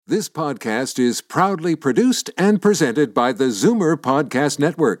This podcast is proudly produced and presented by the Zoomer Podcast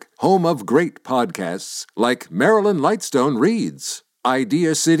Network, home of great podcasts like Marilyn Lightstone Reads,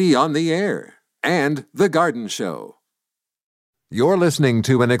 Idea City on the Air, and The Garden Show. You're listening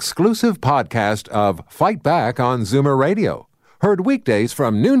to an exclusive podcast of Fight Back on Zoomer Radio, heard weekdays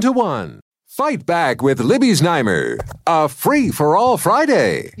from noon to 1. Fight Back with Libby Znaimer, a free-for-all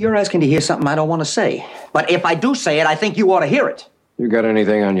Friday. You're asking to hear something I don't want to say. But if I do say it, I think you ought to hear it. You got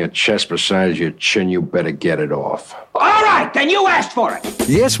anything on your chest besides your chin, you better get it off. All right, then you asked for it.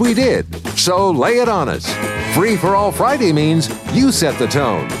 Yes, we did. So lay it on us. Free-for-all Friday means you set the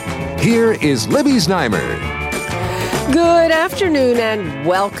tone. Here is Libby Znaimer. Good afternoon and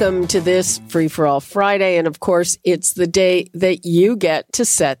welcome to this Free for All Friday. And of course, it's the day that you get to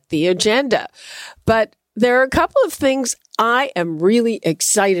set the agenda. But there are a couple of things I am really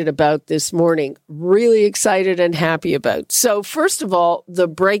excited about this morning, really excited and happy about. So first of all, the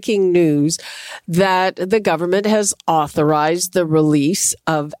breaking news that the government has authorized the release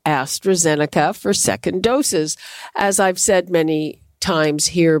of AstraZeneca for second doses. As I've said many times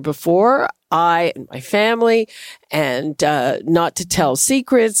here before, I and my family, and not to tell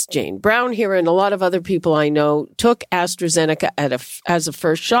secrets, Jane Brown here and a lot of other people I know took AstraZeneca as a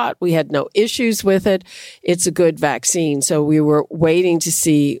first shot. We had no issues with it. It's a good vaccine. So we were waiting to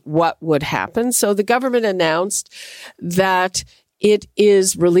see what would happen. So the government announced that it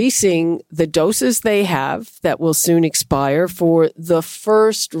is releasing the doses they have that will soon expire for the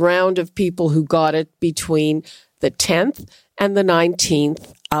first round of people who got it between the 10th and the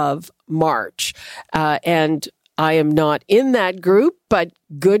 19th of March. And I am not in that group, but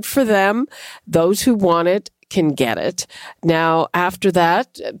good for them. Those who want it can get it. Now, after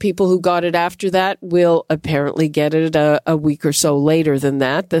that, people who got it after that will apparently get it a week or so later than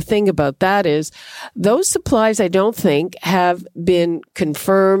that. The thing about that is those supplies, I don't think, have been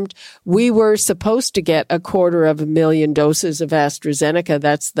confirmed. We were supposed to get 250,000 doses of AstraZeneca.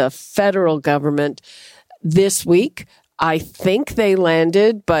 That's the federal government this week. I think they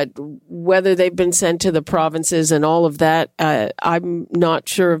landed, but whether they've been sent to the provinces and all of that, I'm not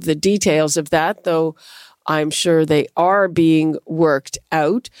sure of the details of that, though I'm sure they are being worked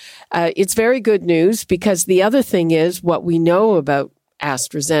out. It's very good news because the other thing is what we know about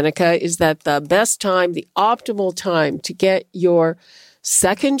AstraZeneca is that the best time, the optimal time to get your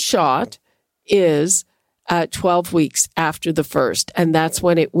second shot is 12 weeks after the first. And that's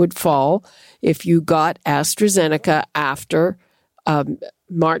when it would fall if you got AstraZeneca after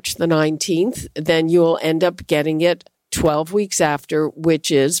March the 19th, then you'll end up getting it 12 weeks after,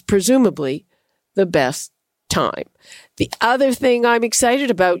 which is presumably the best time. The other thing I'm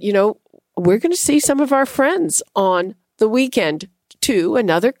excited about, we're going to see some of our friends on the weekend too,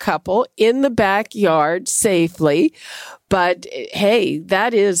 another couple in the backyard safely. But hey,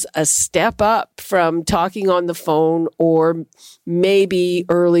 that is a step up from talking on the phone, or maybe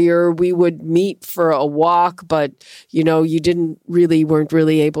earlier we would meet for a walk, but you weren't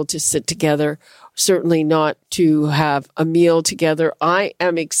really able to sit together, certainly not to have a meal together. I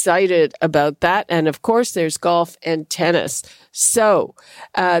am excited about that. And of course, there's golf and tennis. So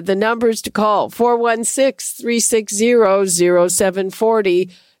the numbers to call,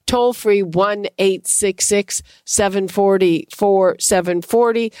 416-360-0740. Toll free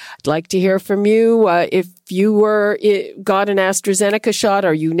 1-866-740-4740. I'd like to hear from you. If you got an AstraZeneca shot,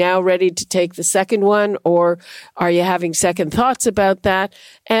 are you now ready to take the second one, or are you having second thoughts about that?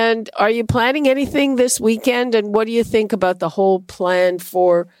 And are you planning anything this weekend? And what do you think about the whole plan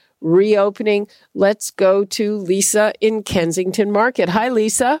for reopening? Let's go to Lisa in Kensington Market. Hi,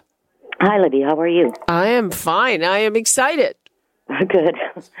 Lisa. Hi, Libby. How are you? I am fine. I am excited. Good.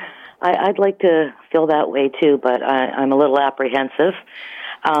 I'd like to feel that way too, but I'm a little apprehensive.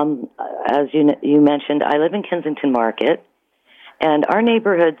 As you mentioned, I live in Kensington Market, and our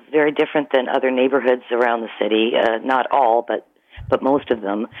neighborhood's very different than other neighborhoods around the city. Not all, but most of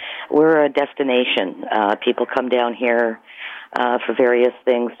them. We're a destination. People come down here for various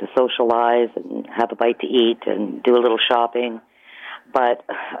things, to socialize and have a bite to eat and do a little shopping. But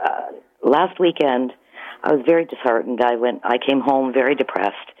last weekend, I was very disheartened. I came home very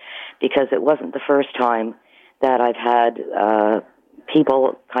depressed because it wasn't the first time that I've had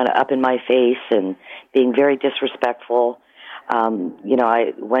people kind of up in my face and being very disrespectful.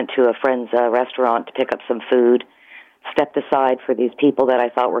 I went to a friend's restaurant to pick up some food, stepped aside for these people that I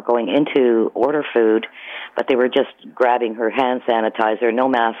thought were going in to order food, but they were just grabbing her hand sanitizer, no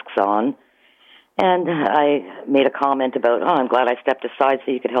masks on. And I made a comment about, I'm glad I stepped aside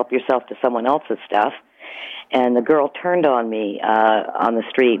so you could help yourself to someone else's stuff. And the girl turned on me on the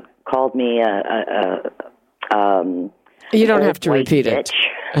street, called me You don't have to repeat it.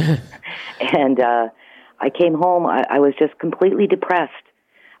 And I came home. I was just completely depressed,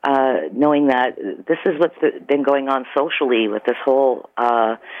 knowing that this is what's been going on socially with this whole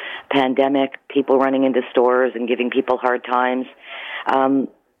pandemic, people running into stores and giving people hard times.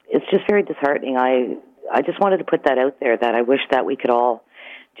 It's just very disheartening. I just wanted to put that out there, that I wish that we could all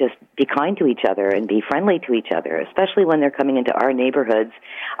just be kind to each other and be friendly to each other, especially when they're coming into our neighborhoods.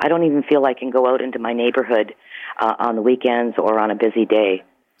 I don't even feel I can go out into my neighborhood on the weekends or on a busy day.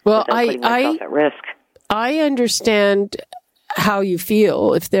 Well, putting myself at risk. I understand how you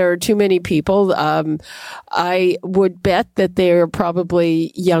feel. If there are too many people, I would bet that there are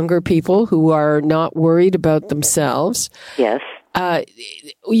probably younger people who are not worried about themselves. Yes.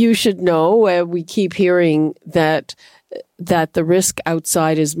 You should know, we keep hearing that the risk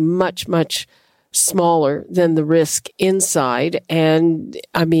outside is much, much smaller than the risk inside. And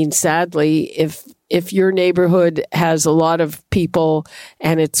I mean, sadly, if your neighborhood has a lot of people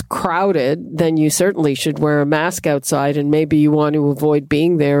and it's crowded, then you certainly should wear a mask outside, and maybe you want to avoid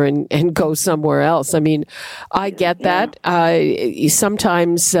being there and go somewhere else. I mean, I get that.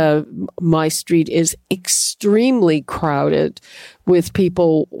 Sometimes my street is extremely crowded with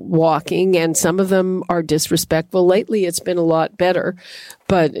people walking, and some of them are disrespectful. Lately, it's been a lot better.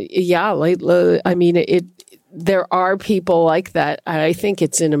 But yeah, I mean, there are people like that. I think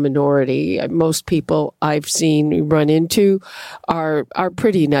it's in a minority. Most people I've seen run into are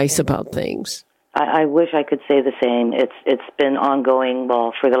pretty nice about things. I wish I could say the same. It's been ongoing,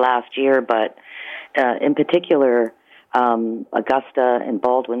 for the last year, but in particular, Augusta and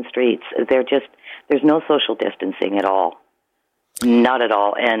Baldwin Streets, there's no social distancing at all. Not at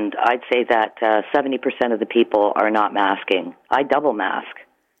all. And I'd say that 70% of the people are not masking. I double mask.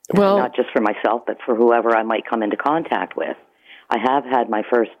 Well, not just for myself, but for whoever I might come into contact with. I have had my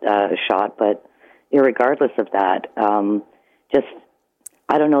first shot, but irregardless of that, I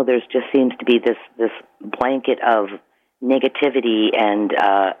don't know, there just seems to be this blanket of negativity and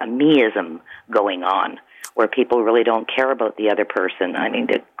a me-ism going on, where people really don't care about the other person. I mean,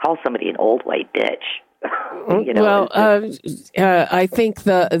 to call somebody an old white bitch. I think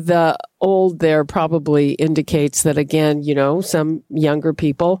the old there probably indicates that, again, some younger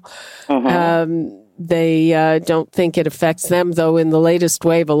people, they don't think it affects them, though in the latest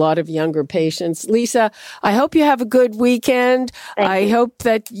wave, a lot of younger patients. Lisa, I hope you have a good weekend. I hope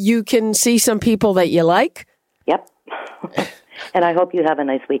that you can see some people that you like. Yep. And I hope you have a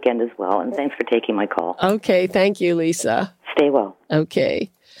nice weekend as well. And thanks for taking my call. Okay. Thank you, Lisa. Stay well.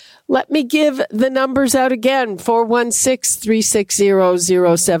 Okay. Let me give the numbers out again.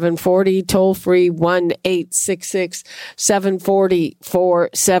 416-360-0740, toll free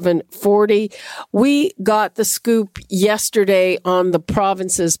 1-866-740-4740. We got the scoop yesterday on the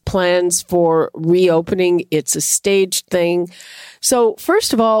province's plans for reopening. It's a staged thing. So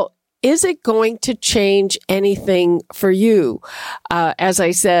first of all, is it going to change anything for you? As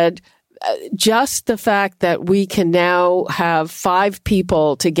I said, just the fact that we can now have 5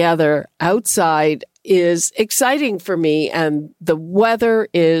 people together outside is exciting for me, and the weather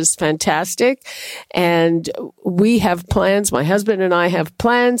is fantastic. And we have plans. My husband and I have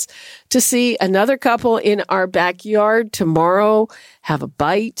plans to see another couple in our backyard tomorrow, have a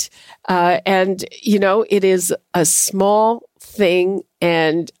bite. And it is a small thing,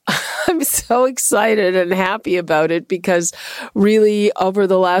 and I'm so excited and happy about it, because really over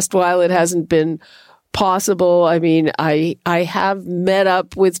the last while it hasn't been possible. I mean, I have met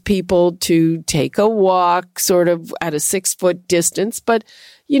up with people to take a walk sort of at a 6-foot distance, but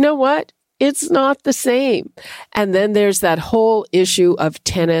you know what? It's not the same. And then there's that whole issue of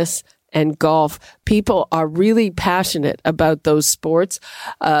tennis and golf. People are really passionate about those sports.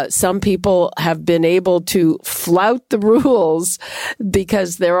 Some people have been able to flout the rules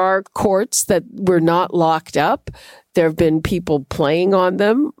because there are courts that were not locked up. There have been people playing on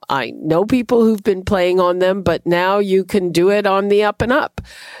them. I know people who've been playing on them, but now you can do it on the up and up.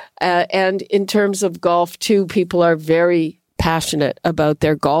 And in terms of golf, too, people are very passionate about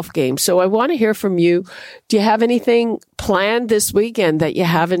their golf game. So I want to hear from you. Do you have anything planned this weekend that you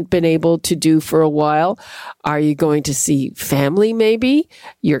haven't been able to do for a while? Are you going to see family, maybe?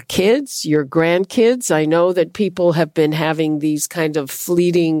 Your kids, your grandkids? I know that people have been having these kind of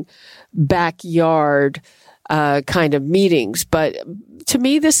fleeting backyard kind of meetings, but to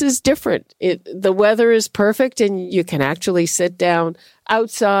me, this is different. The weather is perfect, and you can actually sit down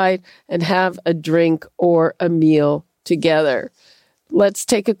outside and have a drink or a meal together. Let's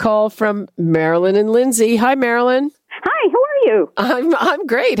take a call from Marilyn and Lindsay. Hi, Marilyn. Hi, how are you? I'm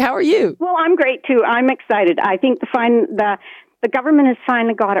great. How are you? Well, I'm great too. I'm excited. I think the government has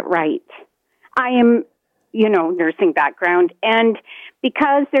finally got it right. I am nursing background. And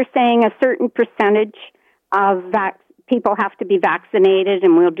because they're saying a certain percentage of people have to be vaccinated,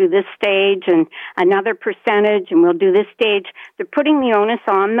 and we'll do this stage, and another percentage, and we'll do this stage, they're putting the onus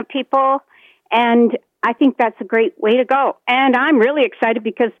on the people. And I think that's a great way to go. And I'm really excited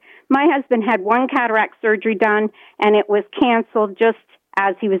because my husband had one cataract surgery done, and it was canceled just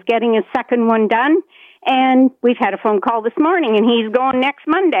as he was getting his second one done. And we've had a phone call this morning, and he's going next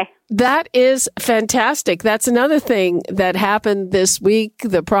Monday. That is fantastic. That's another thing that happened this week.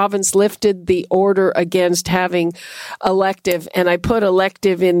 The province lifted the order against having elective, and I put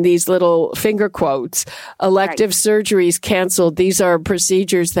elective in these little finger quotes, elective surgeries canceled. These are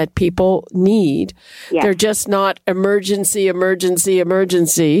procedures that people need. Yes. They're just not emergency.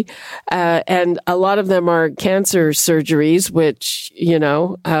 And a lot of them are cancer surgeries, which,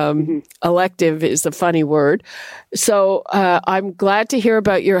 elective is a funny word. So I'm glad to hear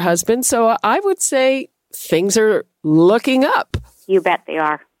about your husband. So I would say things are looking up. You bet they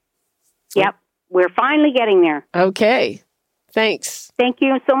are. Yep. We're finally getting there. Okay. Thanks. Thank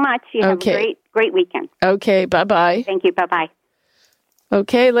you so much. You have a great weekend. Okay. Bye-bye. Thank you. Bye-bye.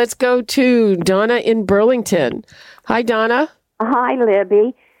 Okay. Let's go to Donna in Burlington. Hi, Donna. Hi,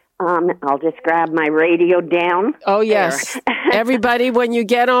 Libby. I'll just grab my radio down. Oh, yes. Everybody, when you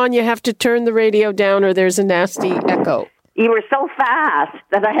get on, you have to turn the radio down or there's a nasty echo. You were so fast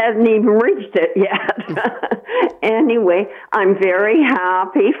that I hadn't even reached it yet. Anyway, I'm very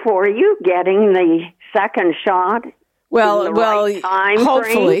happy for you getting the second shot. Right time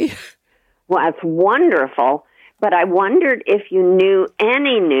hopefully. Frame. Well, that's wonderful. But I wondered if you knew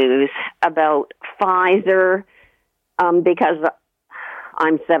any news about Pfizer, because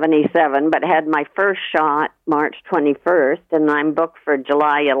I'm 77, but had my first shot March 21st, and I'm booked for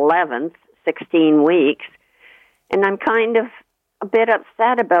July 11th, 16 weeks. And I'm kind of a bit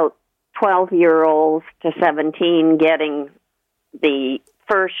upset about 12-year-olds to 17 getting the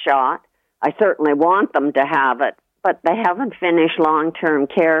first shot. I certainly want them to have it, but they haven't finished long-term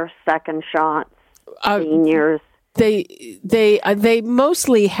care second shots, seniors. They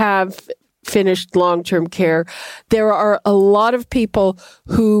mostly have finished long-term care. There are a lot of people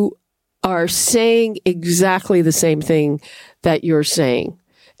who are saying exactly the same thing that you're saying.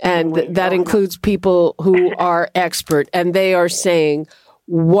 And that includes people who are expert. And they are saying,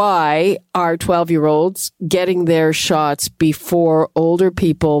 why are 12-year-olds getting their shots before older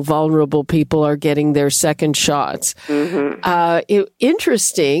people, vulnerable people, are getting their second shots? Mm-hmm.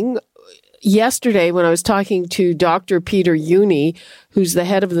 Interesting. Yesterday, when I was talking to Dr. Peter Uni, who's the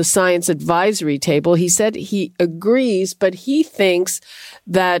head of the Science Advisory Table, he said he agrees, but he thinks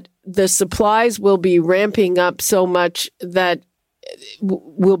that the supplies will be ramping up so much that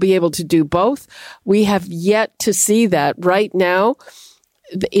we'll be able to do both. We have yet to see that. Right now,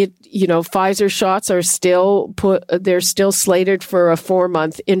 Pfizer shots are they're still slated for a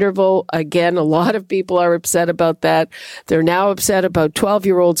 4-month interval. Again, a lot of people are upset about that. They're now upset about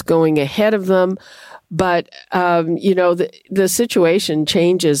 12-year-olds going ahead of them. But, the situation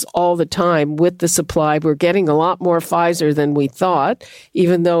changes all the time with the supply. We're getting a lot more Pfizer than we thought,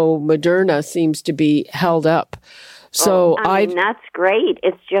 even though Moderna seems to be held up. So I mean, that's great.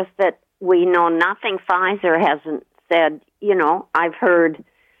 It's just that we know nothing. Pfizer hasn't said, I've heard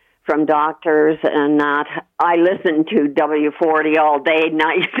from doctors and that I listen to W40 all day,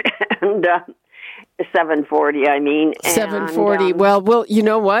 night, and 740, I mean. 740. Well, you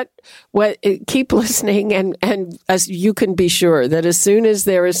know what? Keep listening, and as you can be sure that as soon as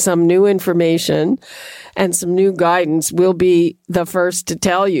there is some new information and some new guidance, we'll be the first to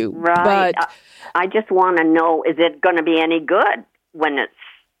tell you. Right. But I just want to know, is it going to be any good when it's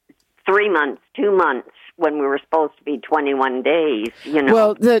 3 months, 2 months, when we were supposed to be 21 days,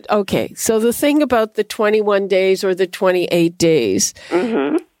 Well, so the thing about the 21 days or the 28 days,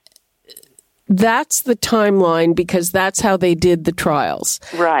 mm-hmm. That's the timeline because that's how they did the trials.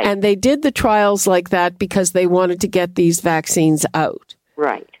 Right. And they did the trials like that because they wanted to get these vaccines out.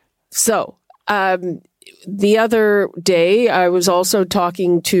 Right. So, the other day, I was also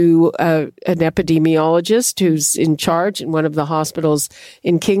talking to an epidemiologist who's in charge in one of the hospitals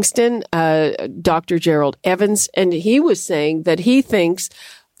in Kingston, Dr. Gerald Evans, and he was saying that he thinks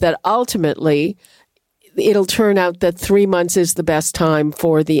that ultimately it'll turn out that 3 months is the best time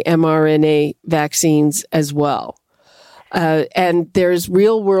for the mRNA vaccines as well. And there's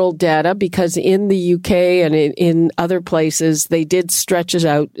real world data because in the UK and in other places, they did stretch it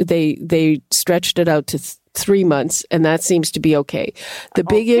out. They stretched it out to 3 months, and that seems to be okay. The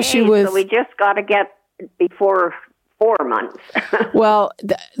big issue with... So we just got to get before 4 months. Well,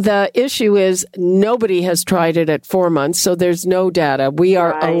 the issue is nobody has tried it at 4 months, so there's no data. We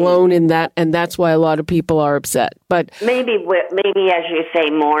are alone in that, and that's why a lot of people are upset. But maybe, as you say,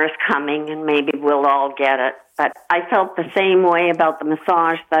 more is coming, and maybe we'll all get it. But I felt the same way about the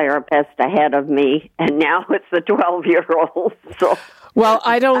massage therapist ahead of me, and now it's the 12-year-old. So. Well,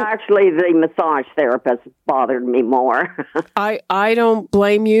 I don't... Actually, the massage therapist bothered me more. I don't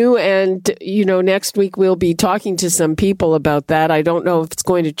blame you. And, next week we'll be talking to some people about that. I don't know if it's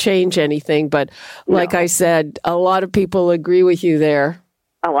going to change anything, but like I said, a lot of people agree with you there.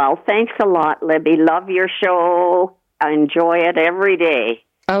 Oh, well, thanks a lot, Libby. Love your show. I enjoy it every day.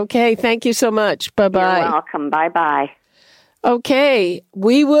 Okay, thank you so much. Bye-bye. You're welcome. Bye-bye. Okay,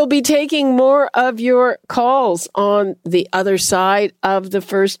 we will be taking more of your calls on the other side of the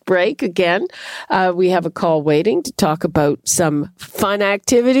first break. Again, we have a call waiting to talk about some fun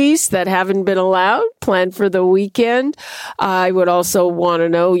activities that haven't been allowed, planned for the weekend. I would also want to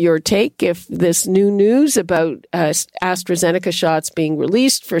know your take if this new news about AstraZeneca shots being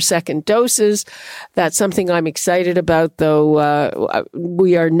released for second doses. That's something I'm excited about, though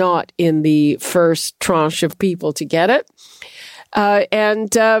we are not in the first tranche of people to get it.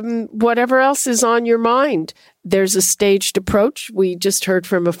 And whatever else is on your mind. There's a staged approach. We just heard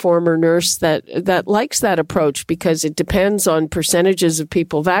from a former nurse that likes that approach because it depends on percentages of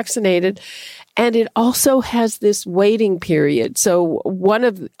people vaccinated. And it also has this waiting period. So one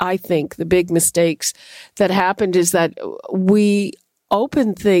of, I think, the big mistakes that happened is that we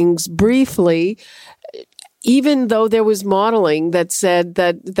opened things briefly, even though there was modeling that said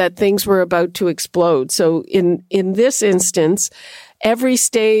that things were about to explode. So in this instance, every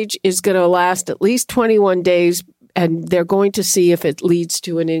stage is going to last at least 21 days, and they're going to see if it leads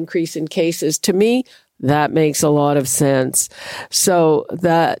to an increase in cases. To me, that makes a lot of sense. So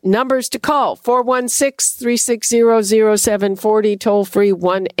the numbers to call, 416-360-0740, toll free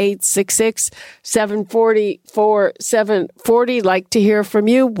 1-866-740-4740. Like to hear from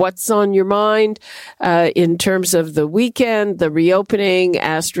you. What's on your mind in terms of the weekend, the reopening,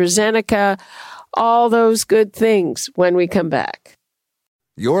 AstraZeneca, all those good things when we come back.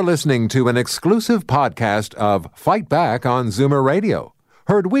 You're listening to an exclusive podcast of Fight Back on Zoomer Radio.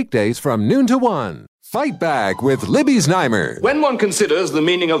 Heard weekdays from noon to 1. Fight Back with Libby Znaimer. When one considers the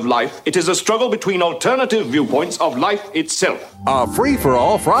meaning of life, it is a struggle between alternative viewpoints of life itself. A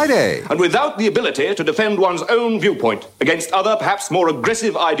free-for-all Friday. And without the ability to defend one's own viewpoint against other, perhaps more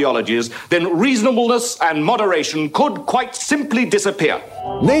aggressive ideologies, then reasonableness and moderation could quite simply disappear.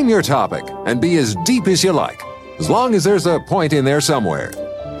 Name your topic and be as deep as you like, as long as there's a point in there somewhere.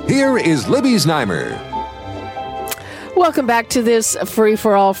 Here is Libby Znaimer. Welcome back to this Free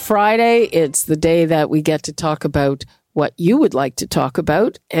for All Friday. It's the day that we get to talk about what you would like to talk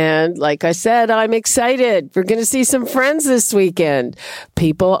about. And like I said, I'm excited. We're going to see some friends this weekend.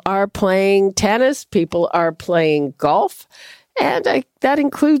 People are playing tennis. People are playing golf. And that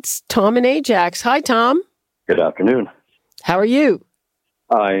includes Tom and Ajax. Hi, Tom. Good afternoon. How are you?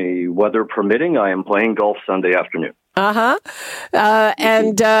 Weather permitting, I am playing golf Sunday afternoon. And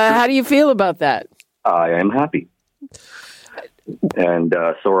how do you feel about that? I am happy. And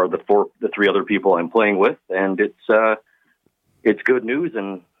so are the three other people I'm playing with, and it's good news,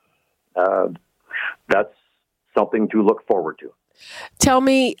 and that's something to look forward to. Tell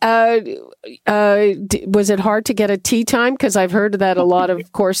me, was it hard to get a tee time? Because I've heard that a lot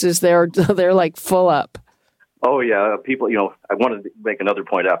of courses they're like full up. Oh yeah, people. I wanted to make another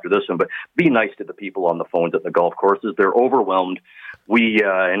point after this one, but be nice to the people on the phones at the golf courses. They're overwhelmed. We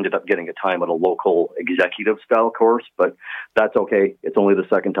ended up getting a time at a local executive style course, but that's okay. It's only the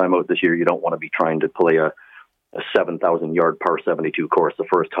second time out this year. You don't want to be trying to play a 7,000 yard par 72 course the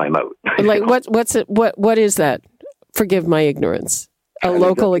first time out. Like what is that? Forgive my ignorance. A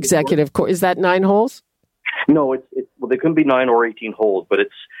local executive course. Is that 9 holes? No, well, they couldn't be 9 or 18 holes, but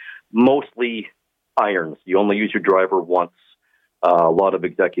it's mostly irons. You only use your driver once. A lot of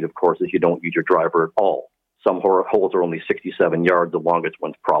executive courses, you don't use your driver at all. Some holes are only 67 yards. The longest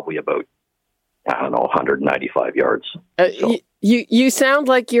one's probably about, 195 yards. So. You sound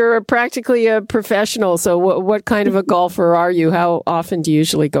like you're practically a professional. So what kind of a golfer are you? How often do you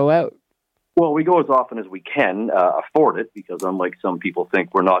usually go out? Well, we go as often as we can afford it, because unlike some people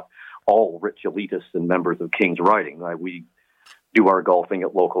think, we're not all rich elitists and members of King's Riding. We do our golfing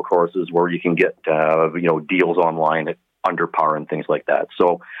at local courses where you can get deals online at under par and things like that.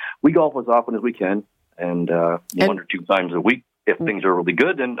 So we golf as often as we can, and 1 or 2 times a week if things are really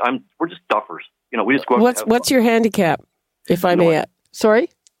good. And we're just duffers. We just go out. What's your handicap, if I may add? Sorry?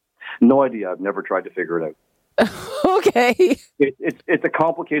 No idea. I've never tried to figure it out. Okay. It's a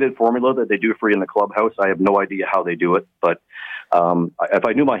complicated formula that they do for you in the clubhouse. I have no idea how they do it, but if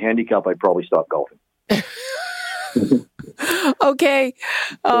I knew my handicap, I'd probably stop golfing. Okay.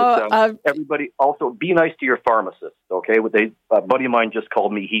 Everybody, also be nice to your pharmacist. Okay, a buddy of mine just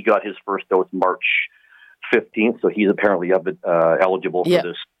called me. He got his first dose March 15th, so he's apparently eligible for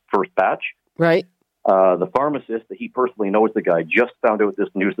this first batch. Right. The pharmacist that he personally knows the guy just found out this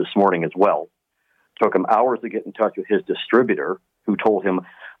news this morning as well. Took him hours to get in touch with his distributor, who told him,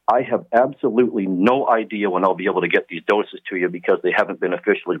 I have absolutely no idea when I'll be able to get these doses to you because they haven't been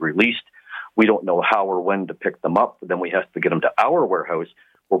officially released. We don't know how or when to pick them up. Then we have to get them to our warehouse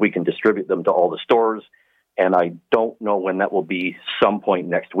where we can distribute them to all the stores. And I don't know when that will be, some point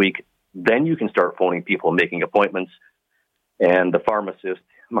next week. Then you can start phoning people and making appointments. And the pharmacist,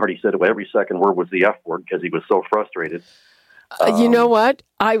 Marty said every second word was the F word because he was so frustrated. You know what?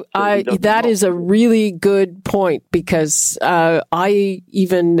 That is a really good point because first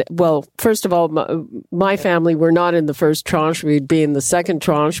of all, my family were not in the first tranche. We'd be in the second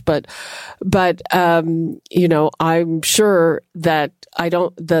tranche, but I'm sure that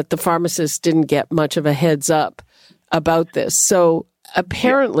the pharmacist didn't get much of a heads up about this. So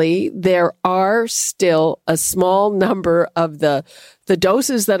apparently there are still a small number of the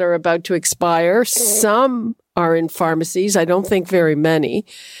doses that are about to expire. Some are in pharmacies. I don't think very many.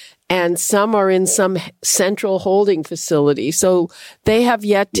 And some are in some central holding facility. So they have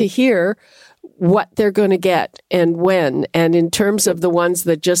yet to hear what they're going to get and when. And in terms of the ones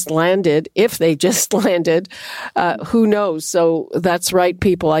that just landed, if they just landed, who knows? So that's right,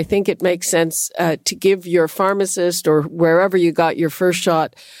 people. I think it makes sense to give your pharmacist or wherever you got your first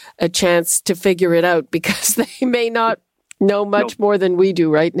shot a chance to figure it out because they may not know much more than we do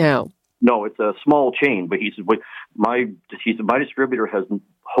right now. No, it's a small chain, but he said my distributor has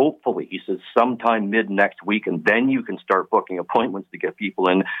hopefully, he says, sometime mid next week, and then you can start booking appointments to get people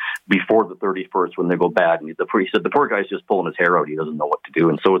in before the 31st when they go bad. And he said the poor guy's just pulling his hair out. He doesn't know what to do,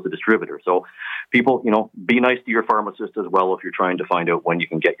 and so is the distributor. So people, be nice to your pharmacist as well if you're trying to find out when you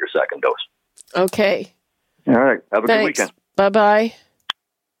can get your second dose. Okay. All right. Have a good weekend. Bye-bye.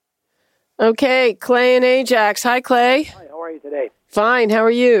 Okay, Clay and Ajax. Hi, Clay. Hi, how are you today? Fine. How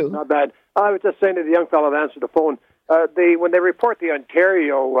are you? Not bad. I was just saying to the young fellow that answered the phone, when they report the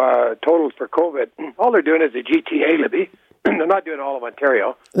Ontario totals for COVID, all they're doing is the GTA, Libby. They're not doing all of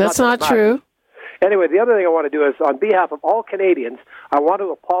Ontario. That's not true. Anyway, the other thing I want to do is, on behalf of all Canadians, I want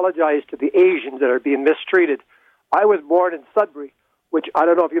to apologize to the Asians that are being mistreated. I was born in Sudbury, which I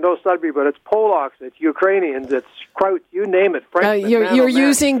don't know if you know Sudbury, but it's Polacks, it's Ukrainians, it's Kraut, you name it. You're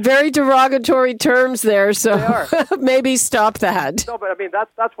using very derogatory terms there, so maybe stop that. No, but I mean,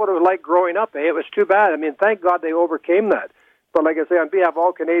 that's what it was like growing up. It was too bad. I mean, thank God they overcame that. But like I say, on behalf of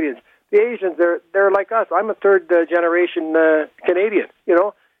all Canadians, the Asians, they're like us. I'm a third generation Canadian,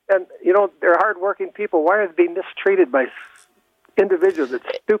 and, they're hardworking people. Why are they being mistreated by individuals? It's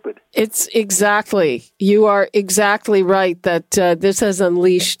stupid. It's you are exactly right that this has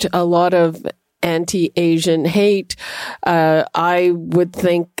unleashed a lot of anti-Asian hate. I would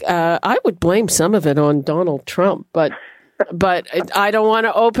think I would blame some of it on Donald Trump, but I don't want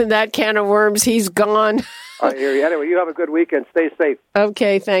to open that can of worms. He's gone. I hear you. Anyway, you have a good weekend. Stay safe.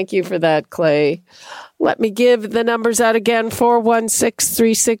 Okay, thank you for that, Clay. Let me give the numbers out again.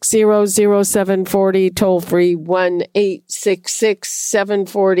 416-360-0740, toll free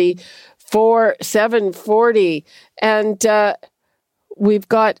 1-866-740-4740. And we've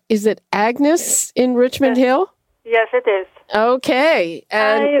got, is it Agnes in Richmond Hill? Yes, it is. Okay.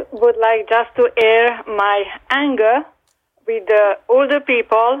 And I would like just to air my anger with the older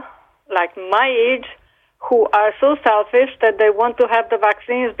people, like my age, who are so selfish that they want to have the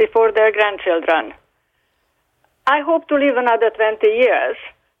vaccines before their grandchildren. I hope to live another 20 years,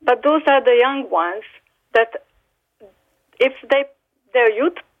 but those are the young ones that if their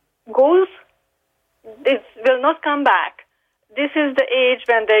youth goes, it will not come back. This is the age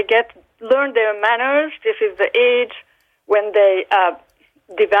when they learn their manners. This is the age when they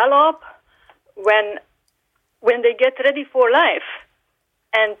develop, when they get ready for life.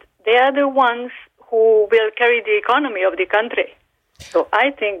 And they are the ones who will carry the economy of the country. So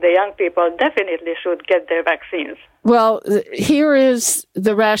I think the young people definitely should get their vaccines. Well, here is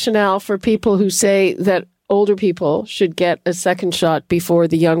the rationale for people who say that older people should get a second shot before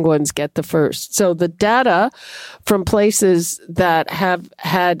the young ones get the first. So the data from places that have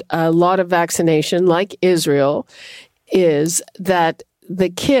had a lot of vaccination, like Israel, is that the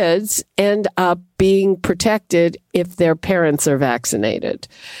kids end up being protected if their parents are vaccinated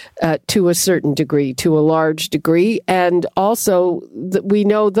to a certain degree, to a large degree. And also, we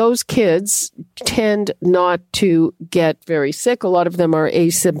know those kids tend not to get very sick. A lot of them are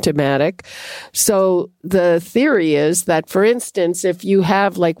asymptomatic. So the theory is that, for instance, if you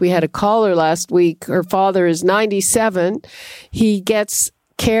have, like we had a caller last week, her father is 97, he gets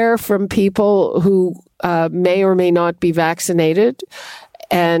care from people who may or may not be vaccinated,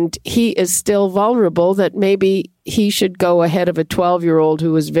 and he is still vulnerable, that maybe he should go ahead of a 12-year-old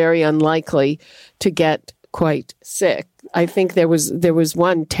who is very unlikely to get quite sick. I think there was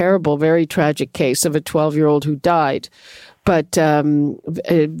one terrible, very tragic case of a 12-year-old who died, but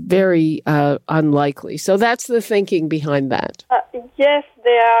very unlikely. So that's the thinking behind that. Yes,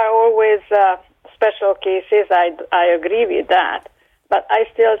 there are always special cases. I agree with that. But I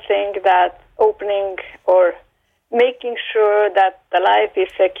still think that opening or making sure that the life is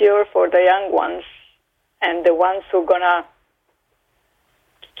secure for the young ones and the ones who are going to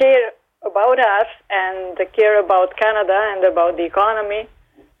care about us and care about Canada and about the economy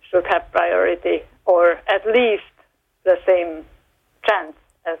should have priority, or at least the same chance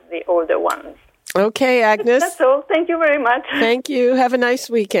as the older ones. Okay, Agnes. That's all. Thank you very much. Thank you. Have a nice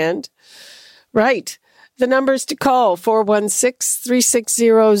weekend. Right. The numbers to call,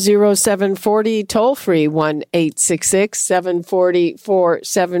 416-360-0740, toll free,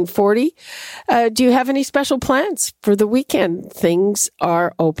 1-866-740-4740. Do you have any special plans for the weekend? Things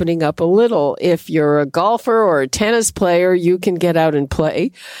are opening up a little. If you're a golfer or a tennis player, you can get out and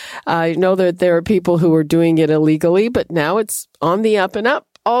play. I know that there are people who are doing it illegally, but now it's on the up and up.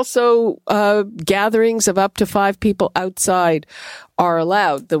 Also, gatherings of up to 5 people outside are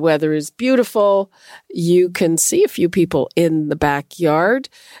allowed. The weather is beautiful. You can see a few people in the backyard.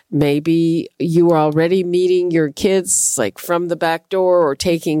 Maybe you are already meeting your kids, like from the back door or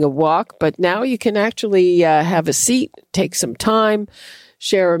taking a walk. But now you can actually have a seat, take some time,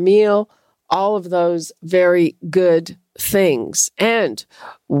 share a meal. All of those very good things. And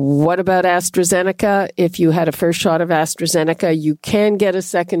what about AstraZeneca? If you had a first shot of AstraZeneca, you can get a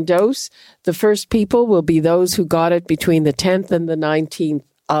second dose. The first people will be those who got it between the 10th and the 19th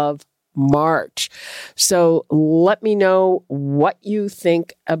of March. So let me know what you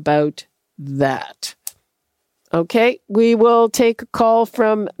think about that. Okay, we will take a call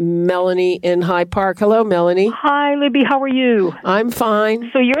from Melanie in High Park. Hello, Melanie. Hi, Libby. How are you? I'm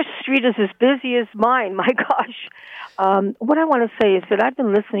fine. So your street is as busy as mine. My gosh. What I want to say is that I've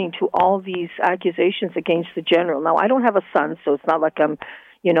been listening to all these accusations against the general. Now, I don't have a son, so it's not like I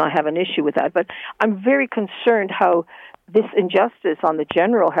have an issue with that. But I'm very concerned how this injustice on the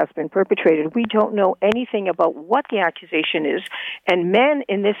general has been perpetrated. We don't know anything about what the accusation is, and men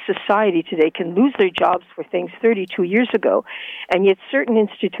in this society today can lose their jobs for things 32 years ago, and yet certain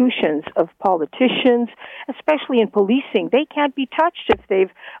institutions of politicians, especially in policing, they can't be touched if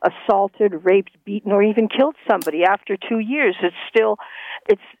they've assaulted, raped, beaten, or even killed somebody after 2 years.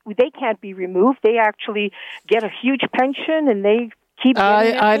 They can't be removed. They actually get a huge pension, and they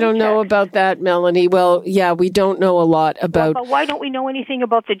I don't know about that, Melanie. Well, yeah, we don't know a lot about... Well, but why don't we know anything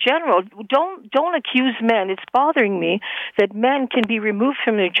about the general? Don't accuse men. It's bothering me that men can be removed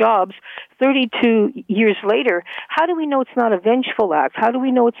from their jobs 32 years later. How do we know it's not a vengeful act? How do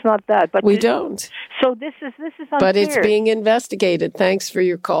we know it's not that? But we don't. So this is unfair. But it's being investigated. Thanks for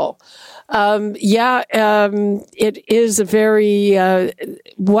your call. It is a very...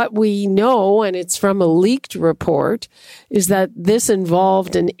 what we know, and it's from a leaked report, is that this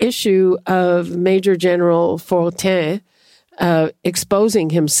involved an issue of Major General Fortin exposing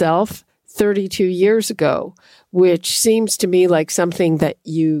himself 32 years ago, which seems to me like something that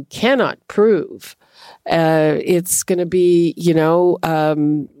you cannot prove. It's going to be,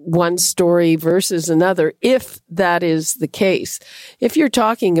 one story versus another, if that is the case. If you're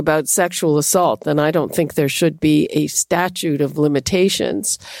talking about sexual assault, then I don't think there should be a statute of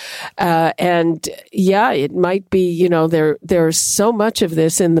limitations. It might be, there's so much of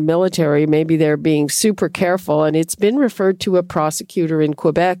this in the military. Maybe they're being super careful, and it's been referred to a prosecutor in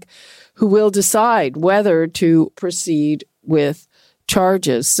Quebec who will decide whether to proceed with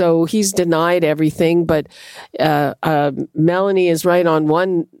charges. So he's denied everything, but Melanie is right on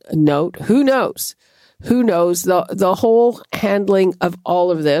one note. Who knows? Who knows? The whole handling of all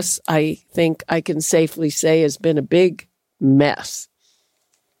of this, I think I can safely say, has been a big mess.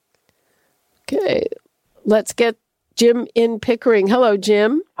 Okay, let's get Jim in Pickering. Hello,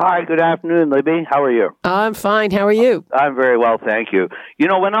 Jim. Hi, good afternoon, Libby. How are you? I'm fine. How are you? I'm very well, thank you.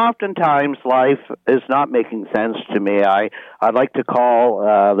 When oftentimes life is not making sense to me, I'd like to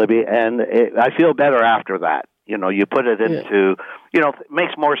call Libby, and I feel better after that. You put it into, it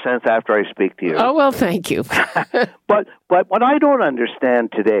makes more sense after I speak to you. Oh, well, thank you. But what I don't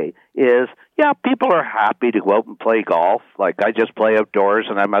understand today is, people are happy to go out and play golf. Like, I just play outdoors,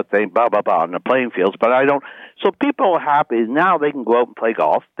 and I'm out there, blah, blah, blah, on the playing fields, but I don't. So people are happy. Now they can go out and play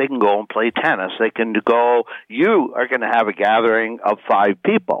golf. They can go and play tennis. They can go. You are going to have a gathering of 5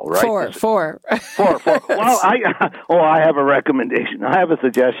 people, right? Four. Well, I have a recommendation. I have a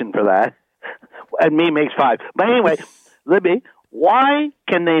suggestion for that. And me makes 5. But anyway, Libby, why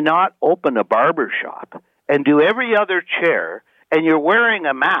can they not open a barber shop and do every other chair, and you're wearing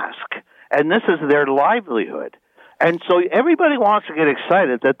a mask, and this is their livelihood? And so everybody wants to get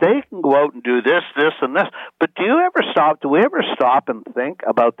excited that they can go out and do this, and this. But do we ever stop and think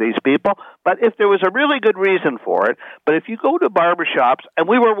about these people? But if there was a really good reason for it, but if you go to barber shops, and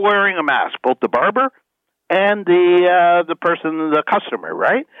we were wearing a mask, both the barber and the person, the customer,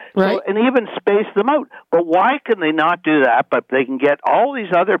 right? So, and even space them out. But why can they not do that, but they can get all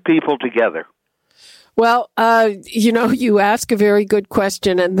these other people together? Well, you ask a very good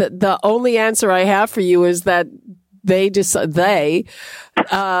question, and the only answer I have for you is that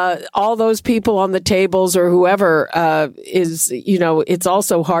all those people on the tables or whoever it's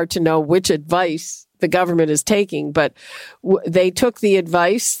also hard to know which advice the government is taking, but they took the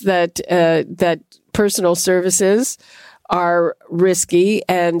advice that personal services are risky,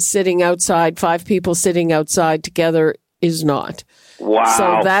 and sitting outside, 5 people sitting outside together is not. Wow.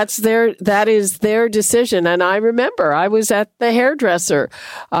 So that is their decision. And I remember I was at the hairdresser.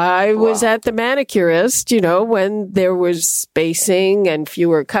 I was at the manicurist, when there was spacing and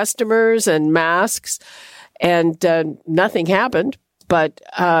fewer customers and masks, and nothing happened. But,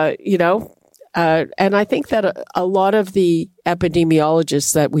 and I think that a lot of the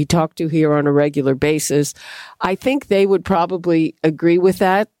epidemiologists that we talk to here on a regular basis, I think they would probably agree with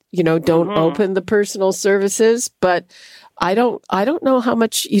that. Don't open the personal services, but I don't know how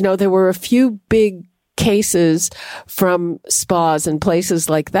much, there were a few big cases from spas and places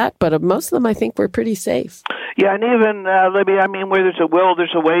like that, but most of them I think were pretty safe. Yeah, and even, Libby, where there's a will,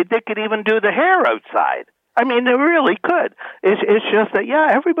 there's a way. They could even do the hair outside. They really could. It's just that,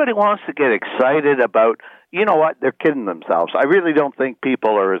 everybody wants to get excited about, you know what, they're kidding themselves. I really don't think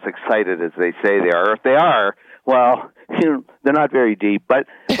people are as excited as they say they are. If they are, well, they're not very deep. But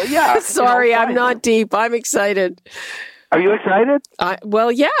yeah. Sorry, I'm not deep. I'm excited. Are you excited?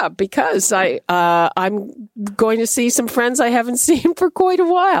 Because I'm going to see some friends I haven't seen for quite a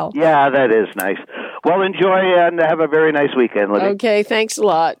while. Yeah, that is nice. Well, enjoy and have a very nice weekend, Libby. Okay, thanks a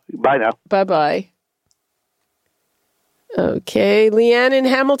lot. Bye now. Bye-bye. Okay, Leanne in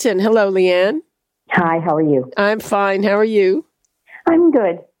Hamilton. Hello, Leanne. Hi, how are you? I'm fine. How are you? I'm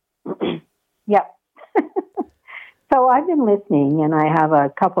good. Yep. So I've been listening, and I have a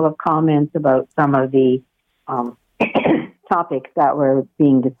couple of comments about some of the topics that were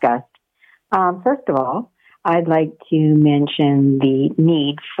being discussed. First of all, I'd like to mention the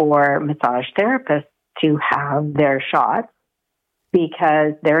need for massage therapists to have their shots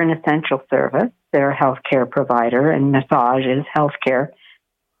because they're an essential service. They're a healthcare provider, and massage is healthcare.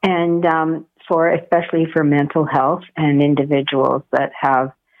 And especially for mental health and individuals that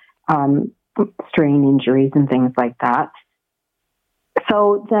have strain injuries and things like that.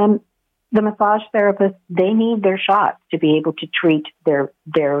 So the massage therapists, they need their shots to be able to treat their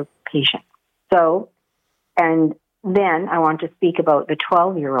patients. So, and then I want to speak about the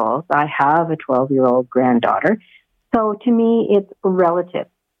 12-year-olds. I have a 12-year-old granddaughter. So to me, it's relative.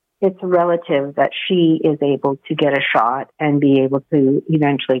 It's relative that she is able to get a shot and be able to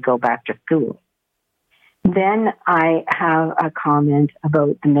eventually go back to school. Then I have a comment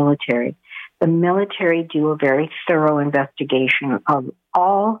about the military. The military do a very thorough investigation of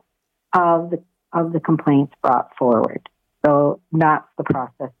all of the complaints brought forward. So that's the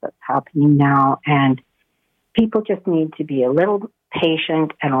process that's happening now. And people just need to be a little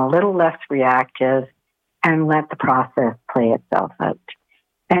patient and a little less reactive and let the process play itself out.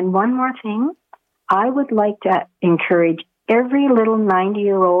 And one more thing, I would like to encourage every little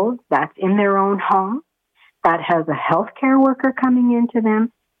 90-year-old that's in their own home that has a healthcare worker coming into them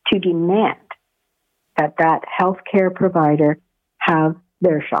to demand that healthcare provider have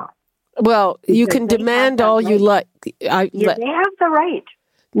their shot. Well, you can demand all you like. They have the right.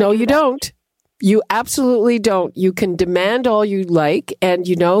 No, you don't. You absolutely don't. You can demand all you like. And,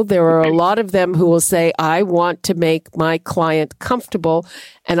 there are a lot of them who will say, I want to make my client comfortable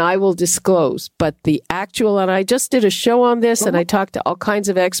and I will disclose. But and I just did a show on this and I talked to all kinds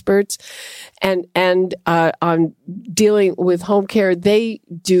of experts and on dealing with home care. They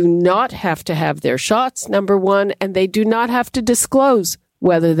do not have to have their shots, number one, and they do not have to disclose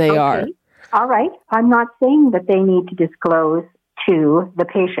whether they are. All right. I'm not saying that they need to disclose to the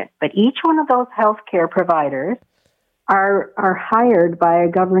patient, but each one of those healthcare providers are hired by a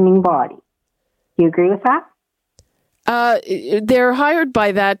governing body. Do you agree with that? They're hired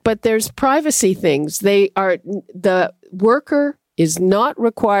by that, but there's privacy things. The worker is not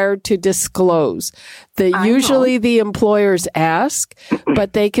required to disclose. Usually the employers ask,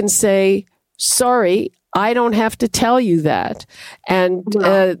 but they can say, sorry, I don't have to tell you that. And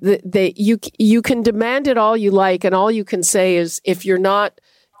you can demand it all you like, and all you can say is, if you're not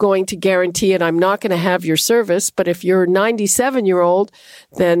going to guarantee it, I'm not going to have your service. But if you're 97-year-old,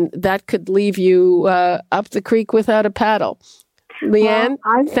 then that could leave you up the creek without a paddle. Leanne,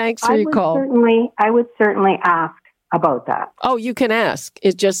 thanks for your call. I would certainly ask about that. Oh, you can ask.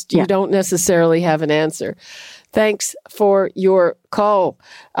 It just, you don't necessarily have an answer. Thanks for your call.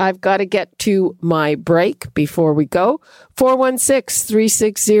 I've got to get to my break before we go.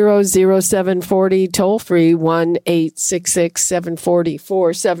 416-360-0740, toll free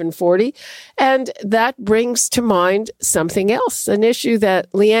 1-866-740-4740. And that brings to mind something else, an issue that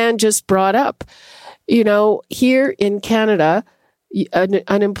Leanne just brought up. You know, here in Canada,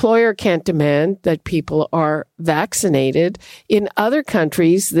 an employer can't demand that people are vaccinated. In other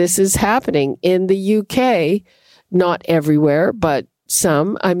countries, this is happening. In the UK, not everywhere, but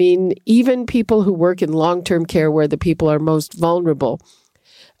some. I mean, even people who work in long-term care where the people are most vulnerable,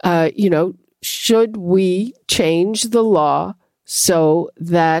 should we change the law so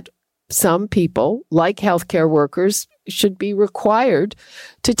that some people, like healthcare workers, should be required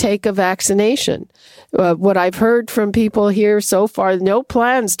to take a vaccination? What I've heard from people here so far, no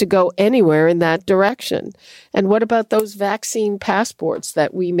plans to go anywhere in that direction. And what about those vaccine passports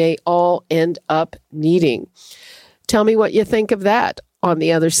that we may all end up needing? Tell me what you think of that on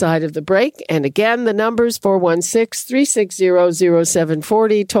the other side of the break. And again, the numbers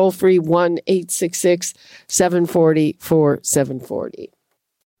 416-360-0740, toll free 1-866-740-4740.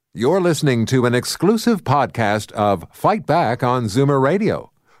 You're listening to an exclusive podcast of Fight Back on Zoomer Radio.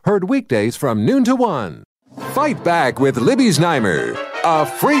 Heard weekdays from noon to 1. Fight Back with Libby Znaimer, a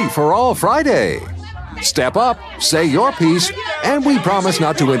free-for-all Friday. Step up, say your piece, and we promise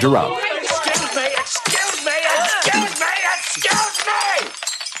not to interrupt. Excuse me!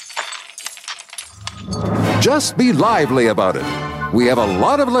 Just be lively about it. We have a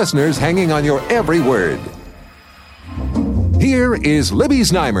lot of listeners hanging on your every word. Here is Libby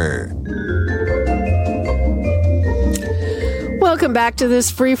Znaimer. Welcome back to this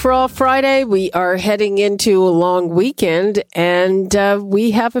Free-for-All Friday. We are heading into a long weekend, and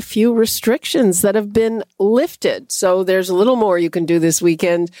we have a few restrictions that have been lifted. So there's a little more you can do this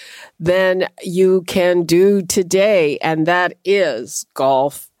weekend than you can do today, and that is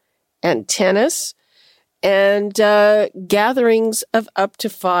golf and tennis and gatherings of up to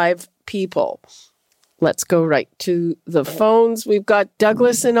 5 people. Let's go right to the phones. We've got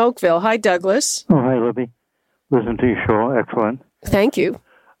Douglas in Oakville. Hi, Douglas. Oh, hi, Libby. Listen to your show. Excellent. Thank you.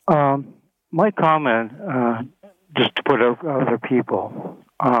 My comment, just to put out other people,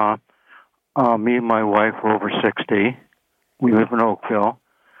 me and my wife are over 60. We live in Oakville.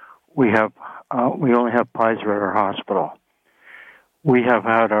 We only have Pfizer at our hospital. We have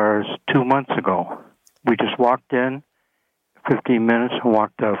had ours 2 months ago. We just walked in, 15 minutes, and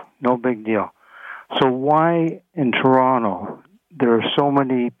walked out. No big deal. So why in Toronto there are so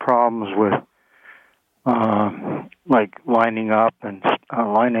many problems with like lining up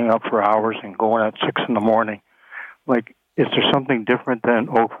for hours and going at 6 a.m? Like, is there something different than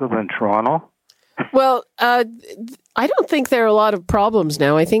Oakville and Toronto? Well, I don't think there are a lot of problems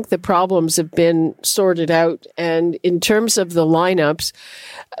now. I think the problems have been sorted out. And in terms of the lineups,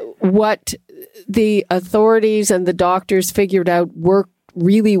 what the authorities and the doctors figured out worked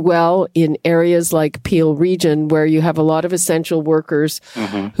really well in areas like Peel Region, where you have a lot of essential workers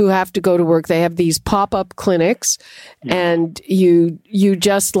who have to go to work. They have these pop-up clinics, and you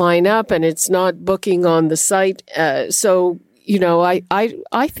just line up, and it's not booking on the site. So, you know, I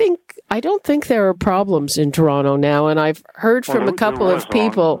don't think there are problems in Toronto now, and I've heard from a couple of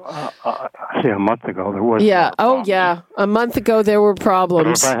people. A month ago there was. Yeah. Oh, yeah. A month ago there were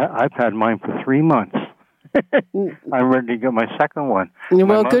problems. I've had mine for 3 months. I'm ready to get my second one.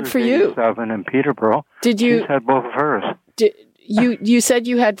 Well, good for you. 87 in Peterborough. She's had both of hers. You said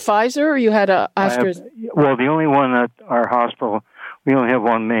you had Pfizer or you had Astra? Well, the only one at our hospital, we only have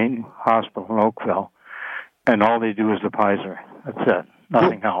one main hospital in Oakville, and all they do is the Pfizer. That's it.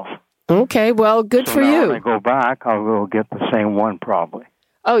 Nothing else. Okay, well, good for you. When I go back, I will get the same one probably.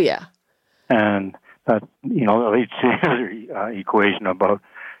 Oh, yeah. And that, you know, leads to the equation about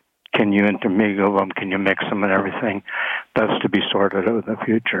can you intermingle them? Can you mix them and everything? That's to be sorted out in the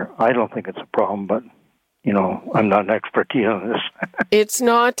future. I don't think it's a problem, but, I'm not an expertise on this. It's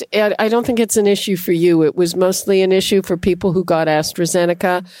not. I don't think it's an issue for you. It was mostly an issue for people who got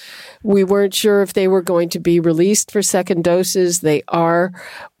AstraZeneca. We weren't sure if they were going to be released for second doses. They are,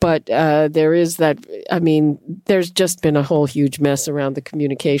 but there is that. I mean, there's just been a whole huge mess around the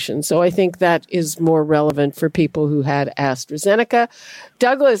communication. So I think that is more relevant for people who had AstraZeneca.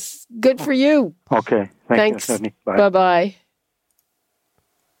 Douglas, good for you. Okay. Thanks. You, Sydney. Bye. Bye-bye.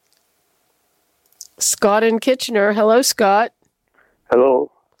 Scott in Kitchener. Hello, Scott.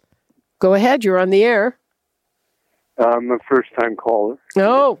 Hello. Go ahead. You're on the air. I'm a first-time caller.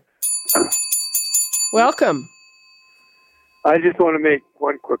 Oh. Welcome. I just want to make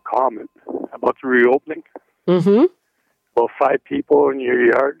one quick comment about the reopening. Mm-hmm. About 5 people in your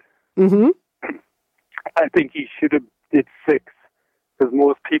yard. Mm-hmm. I think you should have did 6, because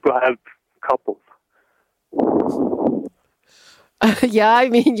most people have couples. Yeah, I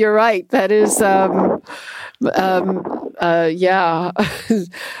mean, you're right. That is, yeah.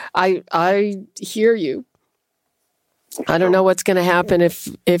 I hear you. I don't know what's going to happen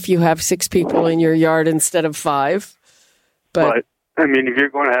if you have 6 people in your yard instead of 5. But I mean, if you're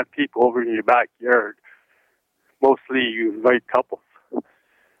going to have people over in your backyard, mostly you invite couples.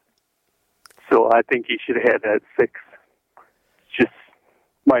 So I think you should have had that 6. It's just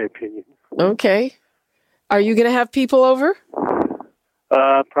my opinion. Okay. Are you going to have people over?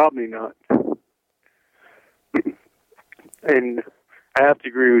 Probably not. And I have to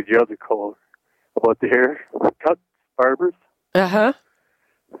agree with the other caller about the haircut barbers. Uh-huh.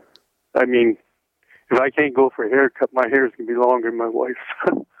 I mean, if I can't go for a haircut, my hair is going to be longer than my wife's.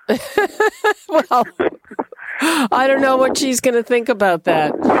 Well, I don't know what she's going to think about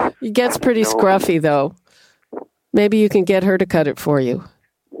that. It gets pretty scruffy, though. Maybe you can get her to cut it for you.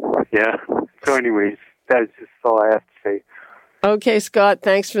 Yeah. So anyways, that's just all I have to say. Okay, Scott,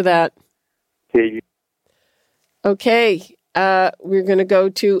 thanks for that. Okay, we're going to go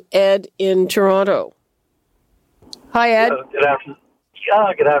to Ed in Toronto. Hi, Ed. Good afternoon.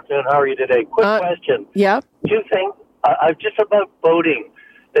 Good afternoon. How are you today? Quick question. Yeah. 2 things. Just about boating.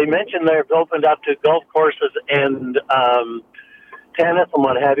 They mentioned they've opened up to golf courses and tennis and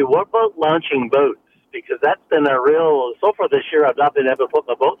what have you. What about launching boats? Because that's been a real... So far this year, I've not been able to put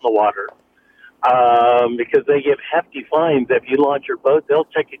my boat in the water. Because they give hefty fines. If you launch your boat, they'll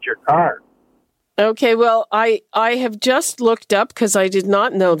ticket your car. Okay, well, I have just looked up, because I did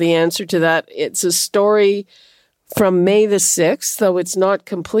not know the answer to that. It's a story from May the 6th, though it's not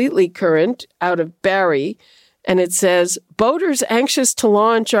completely current, out of Barrie. And it says, boaters anxious to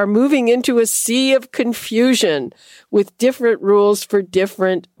launch are moving into a sea of confusion with different rules for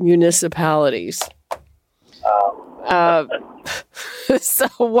different municipalities. So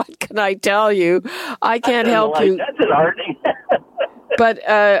what can I tell you? I can't help you. That's disheartening. But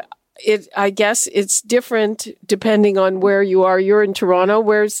I guess it's different depending on where you are. You're in Toronto.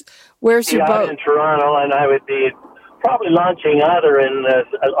 Where's your boat? I'm in Toronto, and I would be probably launching either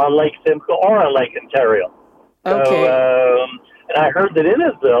on Lake Simcoe or on Lake Ontario. Okay. So, and I heard that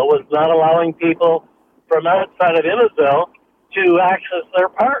Innisville was not allowing people from outside of Innisville to access their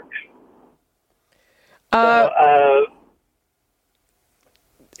parks.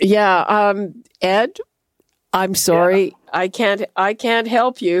 Ed, I'm sorry. Yeah. I can't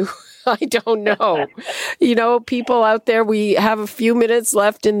help you. I don't know. People out there, we have a few minutes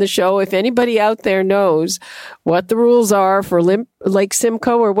left in the show. If anybody out there knows what the rules are for Lake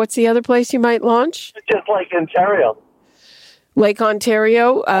Simcoe, or what's the other place you might launch? Just Lake Ontario. Lake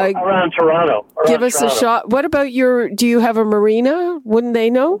Ontario? Around Toronto. Give us a shot. What about do you have a marina? Wouldn't they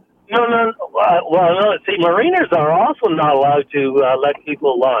know? No. No. See, marinas are also not allowed to let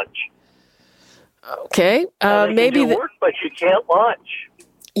people launch. Okay. Maybe work, but you can't launch.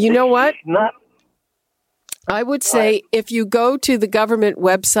 You know what? Not. I would say if you go to the government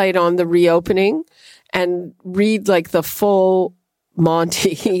website on the reopening and read like the full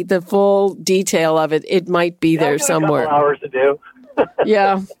Monty, the full detail of it, it might be there somewhere. A couple hours to do.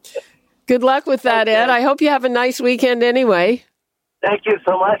 Yeah. Good luck with that, Ed. I hope you have a nice weekend anyway. Thank you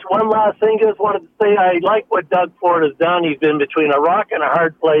so much. One last thing, just wanted to say I like what Doug Ford has done. He's been between a rock and a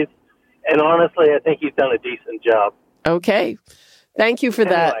hard place, and honestly, I think he's done a decent job. Okay. Thank you for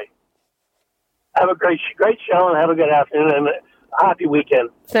that. Have a great show, and have a good afternoon, and a happy weekend.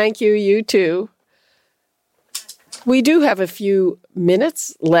 Thank you. You too. We do have a few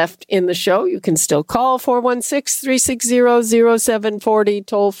minutes left in the show. You can still call 416-360-0740,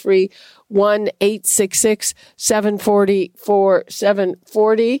 toll free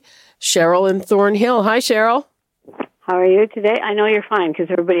 1-866-740-4740. Cheryl in Thornhill. Hi, Cheryl. How are you today? I know you're fine because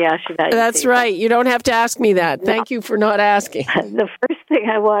everybody asks you that. That's right. You don't have to ask me that. Thank you for not asking. The first thing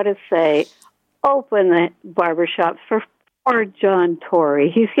I want to say, open the barbershops for poor John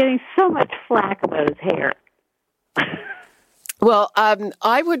Tory. He's getting so much flack about his hair. Well,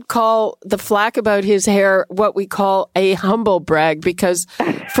 I would call the flack about his hair what we call a humble brag, because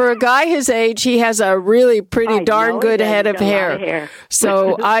for a guy his age, he has a really pretty darn good head of hair.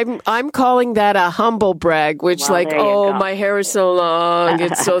 So I'm calling that a humble brag, which my hair is so long,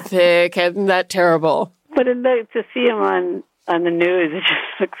 it's so thick, isn't that terrible? But to see him on the news, it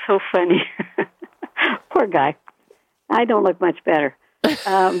just looks so funny. Poor guy. I don't look much better.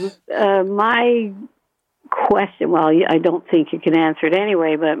 My question, well, I don't think you can answer it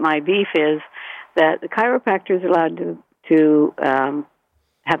anyway, but my beef is that the chiropractors are allowed to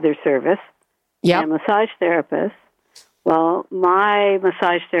have their service. Yeah. And massage therapists. Well, my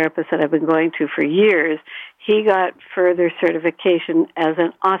massage therapist that I've been going to for years, he got further certification as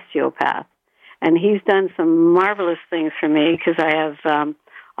an osteopath. And he's done some marvelous things for me because I have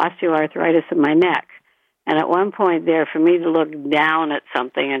osteoarthritis in my neck. And at one point there, for me to look down at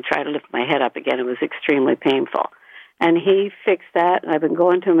something and try to lift my head up again, it was extremely painful. And he fixed that, and I've been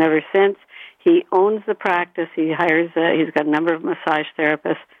going to him ever since. He owns the practice. He hires, he's got a number of massage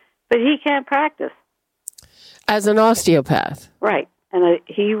therapists, but he can't practice. As an osteopath? Right. And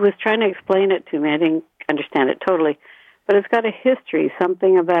he was trying to explain it to me. I didn't understand it totally. But it's got a history,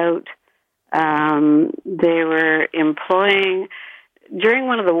 something about they were employing during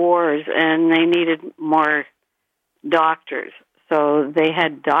one of the wars, and they needed more doctors. So they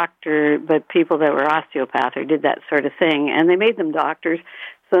had but people that were osteopaths or did that sort of thing, and they made them doctors.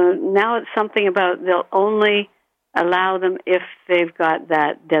 So now it's something about they'll only allow them if they've got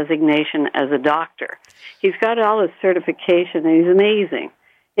that designation as a doctor. He's got all his certification, and he's amazing.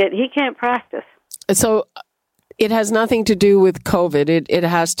 Yet he can't practice. So it has nothing to do with COVID. It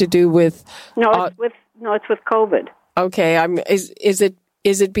has to do with... it's with COVID. Okay,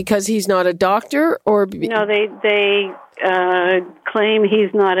 is it because he's not a doctor, or no? They claim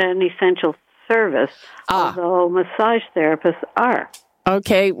he's not an essential service, although massage therapists are.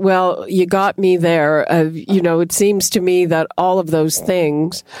 Okay, well, you got me there. It seems to me that all of those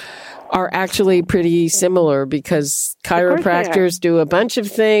things are actually pretty similar because chiropractors do a bunch of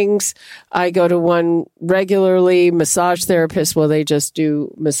things. I go to one regularly. Massage therapists, well, they just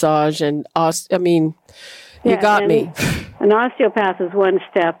do massage and you got me. An osteopath is one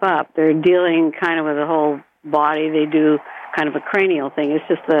step up. They're dealing kind of with the whole body. They do kind of a cranial thing. It's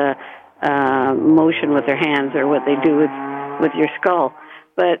just the motion with their hands or what they do with your skull.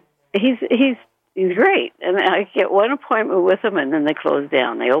 But he's great. And I get one appointment with him, and then they close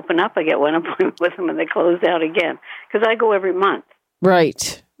down. They open up. I get one appointment with him, and they close down again because I go every month.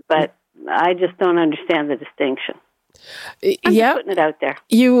 Right. But I just don't understand the distinction. I'm just putting it out there.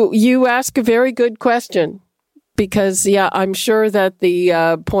 You ask a very good question. Because, I'm sure that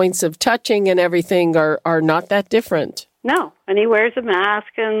the points of touching and everything are not that different. No, and he wears a mask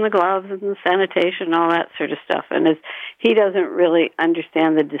and the gloves and the sanitation and all that sort of stuff. And he doesn't really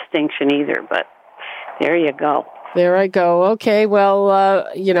understand the distinction either, but there you go. There I go. Okay, well,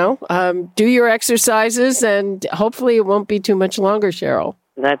 do your exercises, and hopefully it won't be too much longer, Cheryl.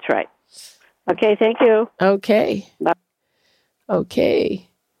 That's right. Okay, thank you. Okay. Bye. Okay.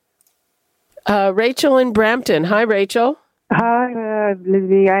 Rachel in Brampton. Hi, Rachel. Hi,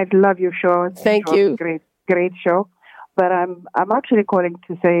 Lizzie. I love your show. Thank you. Great show. But I'm actually calling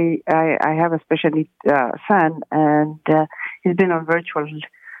to say I have a special needs son, and he's been on virtual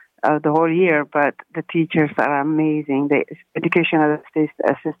the whole year. But the teachers are amazing. The educational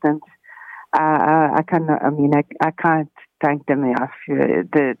assistants. I can't thank them enough.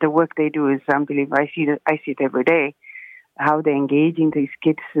 The work they do is unbelievable. I see it every day. How they're engaging these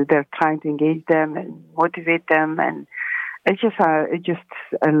kids, they're trying to engage them and motivate them, and it's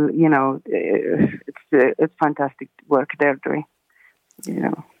fantastic work they're doing.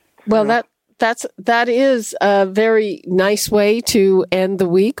 Well, that is a very nice way to end the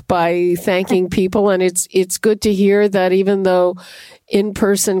week by thanking people, and it's good to hear that even though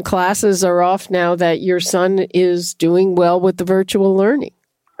in-person classes are off now, that your son is doing well with the virtual learning.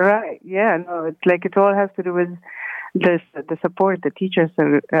 Right? Yeah. No, it's like it all has to do with the support the teachers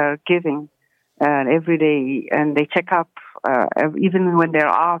are giving every day, and they check up even when they're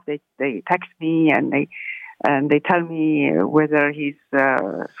off. They text me and they tell me whether he's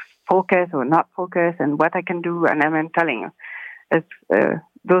focused or not focused and what I can do, and I'm telling you,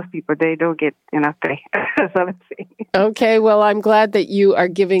 those people, they don't get enough pay. That's all I'm saying. Okay, well, I'm glad that you are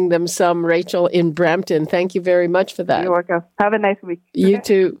giving them some, Rachel in Brampton. Thank you very much for that. You're welcome. Have a nice week. You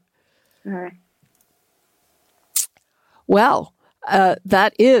too. All right. Well,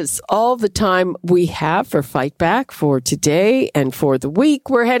 that is all the time we have for Fight Back for today and for the week.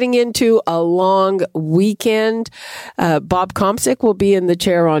 We're heading into a long weekend. Bob Komsic will be in the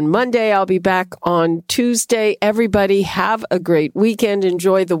chair on Monday. I'll be back on Tuesday. Everybody have a great weekend.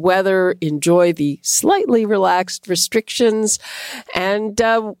 Enjoy the weather. Enjoy the slightly relaxed restrictions. And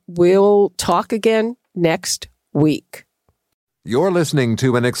we'll talk again next week. You're listening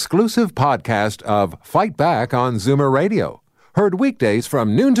to an exclusive podcast of Fight Back on Zoomer Radio. Heard weekdays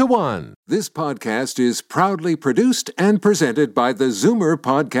from noon to 1. This podcast is proudly produced and presented by the Zoomer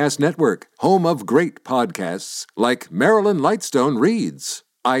Podcast Network, home of great podcasts like Marilyn Lightstone Reads,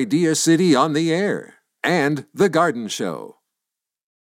 Idea City on the Air, and The Garden Show.